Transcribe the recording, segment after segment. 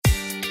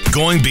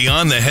Going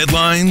beyond the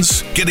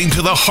headlines, getting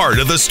to the heart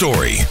of the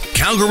story.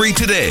 Calgary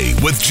Today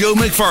with Joe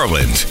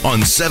McFarland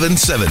on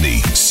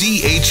 770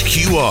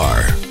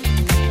 CHQR.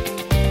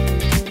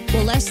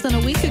 Well, less than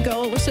a week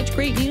ago, it was such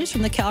great news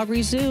from the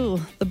Calgary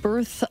Zoo, the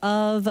birth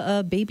of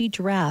a baby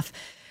giraffe.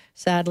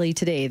 Sadly,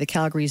 today, the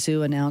Calgary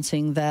Zoo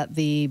announcing that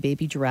the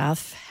baby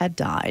giraffe had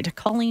died.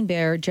 Colleen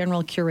Baird,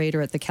 General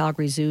Curator at the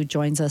Calgary Zoo,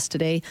 joins us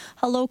today.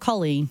 Hello,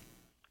 Colleen.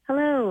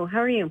 Hello, how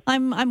are you?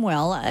 I'm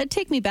well.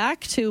 Take me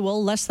back to,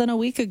 less than a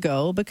week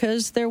ago,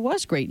 because there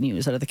was great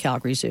news out of the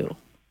Calgary Zoo.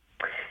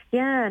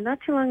 Yeah, not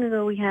too long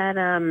ago we had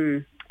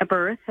a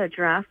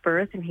giraffe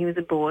birth, and he was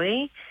a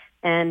boy.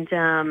 And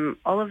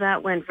all of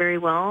that went very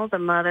well. The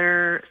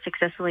mother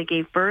successfully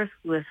gave birth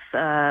with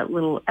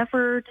little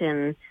effort,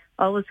 and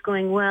all was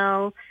going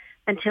well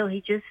until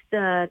he just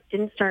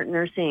didn't start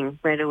nursing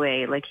right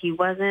away. Like, he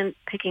wasn't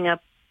picking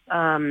up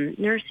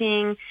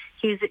nursing.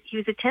 He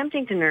was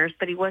attempting to nurse,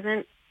 but he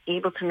wasn't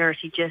able to nurse.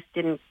 He just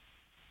didn't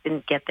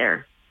get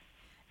there.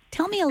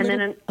 Tell me a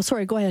little.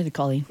 Sorry, go ahead,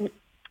 Colleen.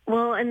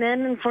 Well, and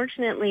then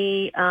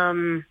unfortunately,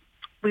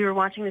 we were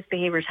watching this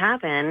behaviors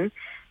happen,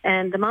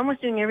 and the mom was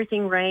doing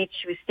everything right.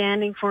 She was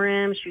standing for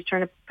him. She was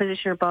trying to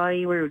position her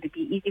body where it would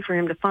be easy for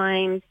him to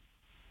find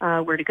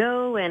where to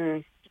go,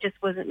 and he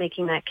just wasn't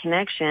making that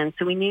connection.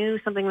 So we knew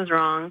something was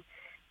wrong,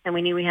 and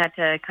we knew we had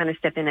to kind of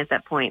step in at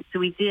that point. So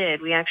we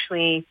did. We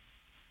actually,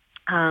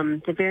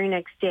 the very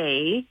next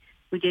day,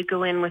 we did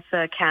go in with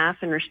the calf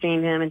and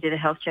restrained him and did a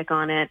health check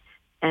on it,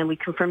 and we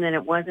confirmed that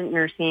it wasn't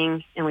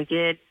nursing, and we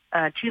did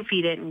tube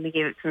feed it, and we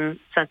gave it some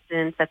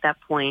sustenance at that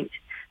point.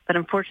 But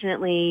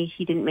unfortunately,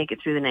 he didn't make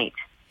it through the night.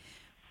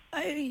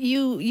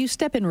 You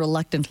step in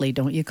reluctantly,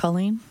 don't you,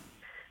 Colleen?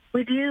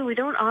 We do. We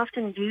don't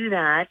often do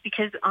that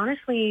because,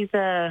 honestly,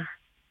 the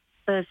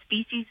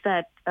species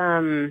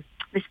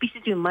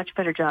do a much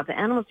better job. The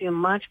animals do a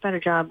much better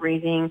job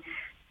raising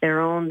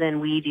their own than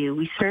we do.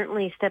 We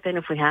certainly step in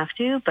if we have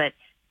to, but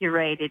you're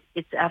right.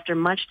 It's after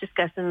much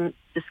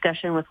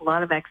discussion with a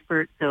lot of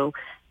experts. So,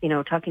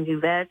 talking to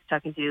vets,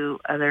 talking to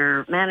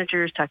other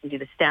managers, talking to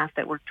the staff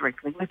that work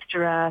directly with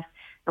giraffes,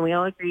 and we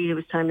all agreed it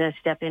was time to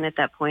step in at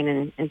that point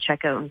and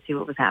check out and see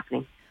what was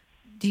happening.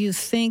 Do you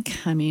think,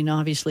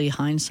 obviously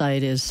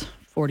hindsight is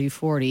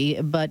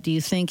 40-40, but do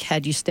you think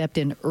had you stepped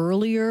in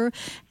earlier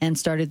and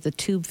started the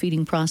tube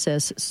feeding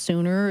process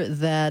sooner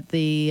that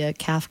the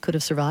calf could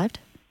have survived?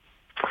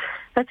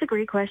 That's a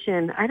great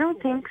question. I don't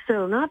think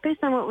so. Not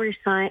based on what we're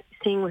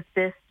seeing with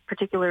this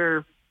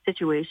particular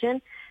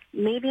situation.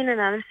 Maybe in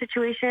another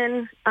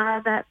situation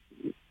that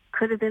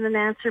could have been an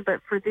answer,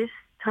 but for this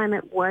time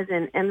it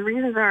wasn't. And the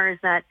reasons is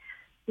that,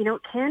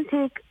 it can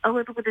take a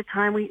little bit of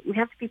time. We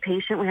have to be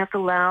patient. We have to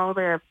allow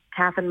the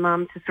calf and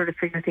mom to sort of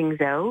figure things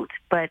out.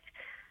 But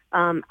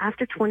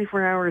after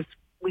 24 hours,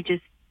 we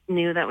just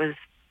knew that was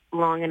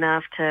long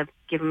enough to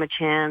give him a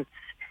chance.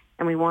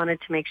 And we wanted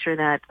to make sure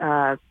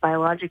that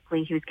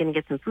biologically he was going to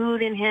get some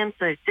food in him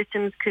so his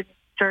systems could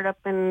start up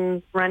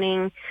and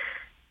running.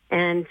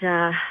 And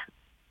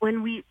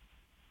when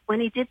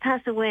he did pass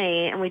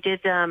away and we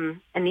did a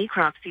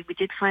necropsy, we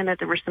did find that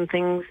there were some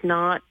things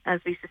not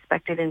as we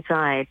suspected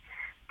inside.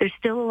 There's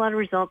still a lot of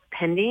results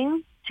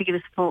pending to give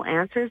us full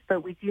answers,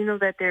 but we do know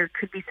that there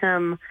could be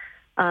some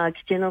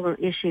congenital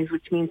issues,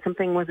 which means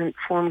something wasn't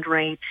formed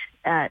right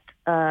at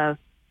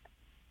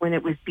when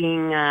it was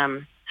being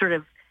sort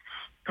of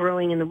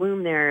growing in the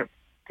womb there.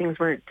 Things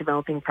weren't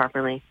developing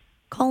properly.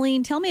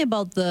 Colleen, tell me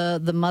about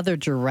the mother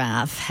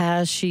giraffe.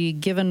 Has she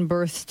given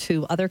birth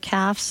to other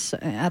calves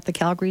at the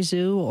Calgary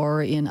Zoo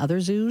or in other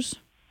zoos?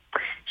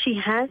 She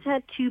has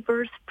had 2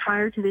 births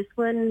prior to this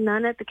one,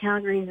 none at the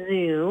Calgary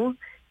Zoo,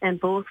 and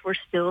both were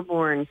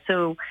stillborn.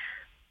 So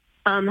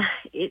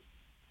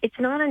it's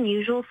not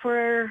unusual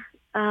for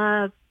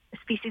a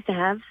species to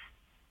have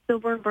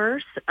stillborn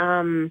births.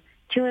 2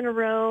 in a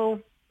row,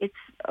 it's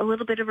a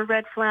little bit of a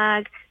red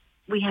flag.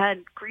 We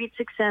had great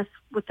success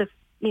with the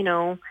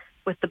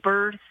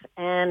birth,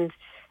 and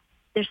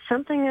there's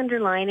something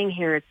underlining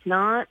here. It's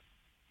not,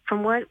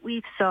 from what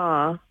we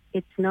saw,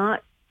 it's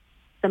not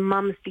the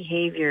mom's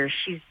behavior.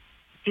 She's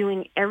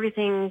doing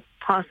everything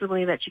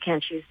possibly that she can.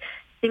 She's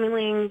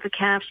stimulating the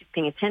calf. She's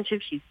paying attention.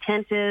 She's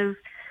attentive.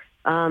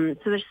 So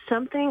there's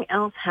something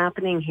else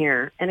happening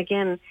here. And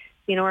again,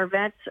 our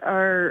vets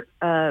are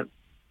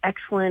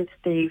excellent.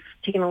 They've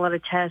taken a lot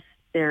of tests.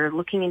 They're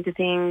looking into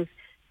things.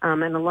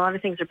 And a lot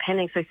of things are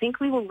pending. So I think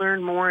we will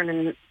learn more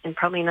in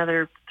probably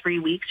another 3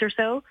 weeks or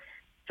so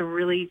to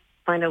really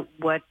find out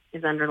what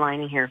is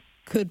underlining here.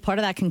 Could part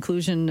of that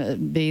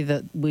conclusion be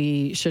that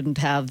we shouldn't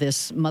have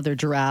this mother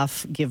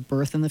giraffe give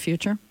birth in the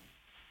future?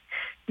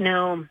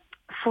 No.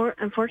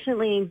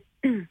 Unfortunately,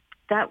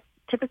 that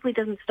typically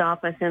doesn't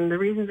stop us. And the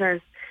reasons are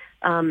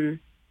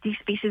these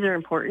species are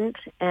important,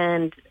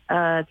 and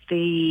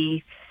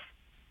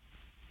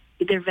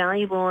they're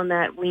valuable in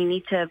that we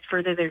need to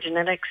further their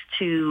genetics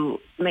to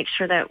make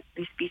sure that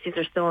these species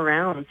are still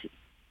around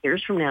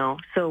years from now.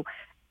 So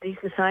these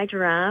Maasai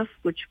giraffe,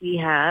 which we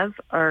have,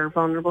 are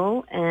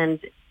vulnerable, and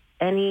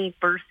any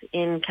birth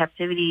in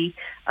captivity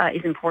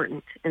is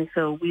important. And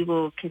so we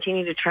will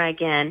continue to try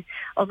again.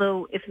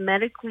 Although if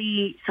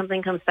medically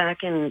something comes back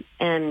and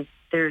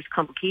there's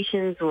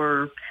complications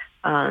or,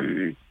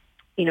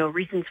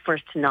 reasons for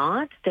us to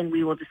not, then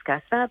we will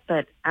discuss that.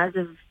 But as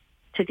of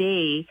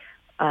today,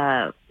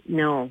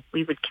 no,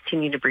 we would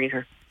continue to breed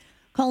her.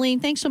 Colleen,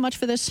 thanks so much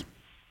for this.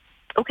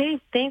 Okay,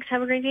 thanks.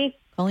 Have a great day.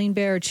 Colleen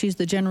Baird, she's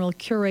the general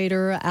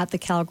curator at the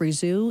Calgary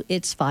Zoo.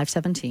 It's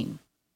 5:17.